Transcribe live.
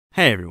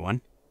Hey everyone,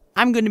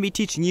 I'm going to be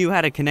teaching you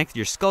how to connect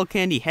your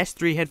Skullcandy Hesh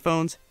 3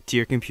 headphones to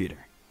your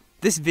computer.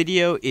 This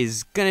video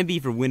is going to be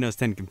for Windows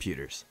 10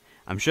 computers.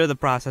 I'm sure the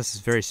process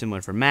is very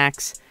similar for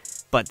Macs,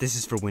 but this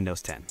is for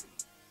Windows 10.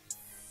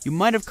 You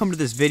might have come to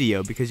this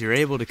video because you're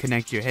able to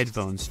connect your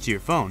headphones to your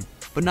phone,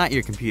 but not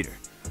your computer.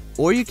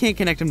 Or you can't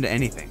connect them to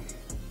anything.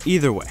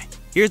 Either way,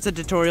 here's a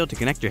tutorial to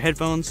connect your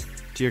headphones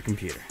to your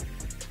computer.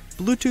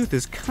 Bluetooth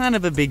is kind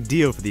of a big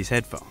deal for these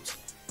headphones.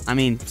 I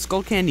mean,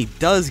 Skullcandy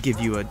does give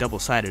you a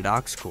double-sided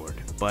aux cord,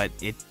 but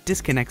it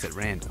disconnects at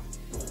random.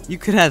 You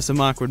could have some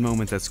awkward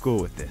moments at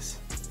school with this.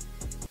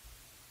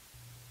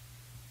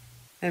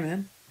 Hey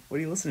man, what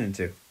are you listening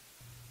to?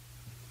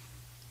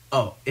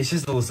 Oh, it's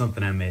just a little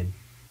something I made.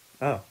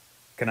 Oh,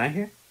 can I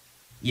hear?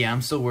 Yeah,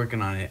 I'm still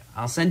working on it.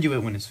 I'll send you it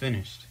when it's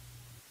finished.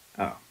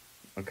 Oh,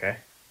 okay.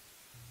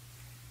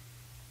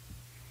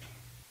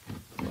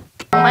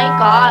 Oh my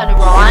god,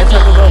 Ronnie!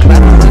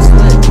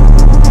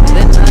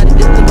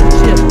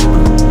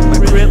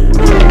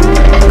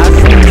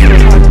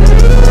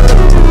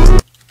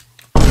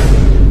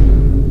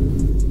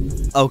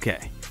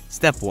 Okay,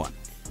 step 1.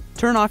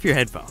 Turn off your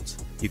headphones.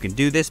 You can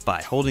do this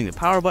by holding the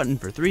power button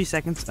for 3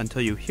 seconds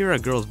until you hear a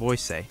girl's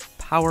voice say,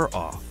 "Power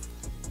off."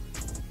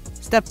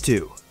 Step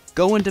 2.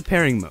 Go into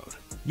pairing mode.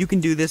 You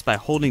can do this by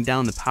holding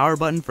down the power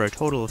button for a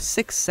total of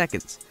 6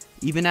 seconds.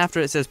 Even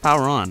after it says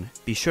power on,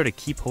 be sure to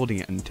keep holding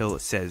it until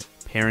it says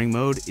pairing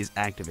mode is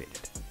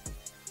activated.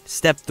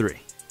 Step 3.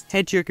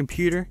 Head to your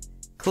computer,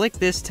 click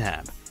this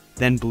tab,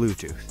 then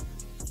Bluetooth.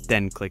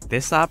 Then click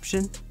this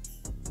option,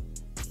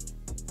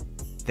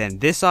 then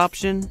this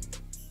option,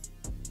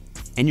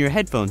 and your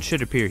headphones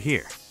should appear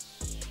here.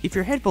 If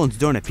your headphones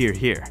don't appear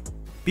here,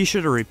 be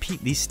sure to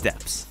repeat these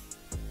steps.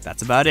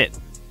 That's about it.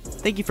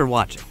 Thank you for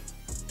watching.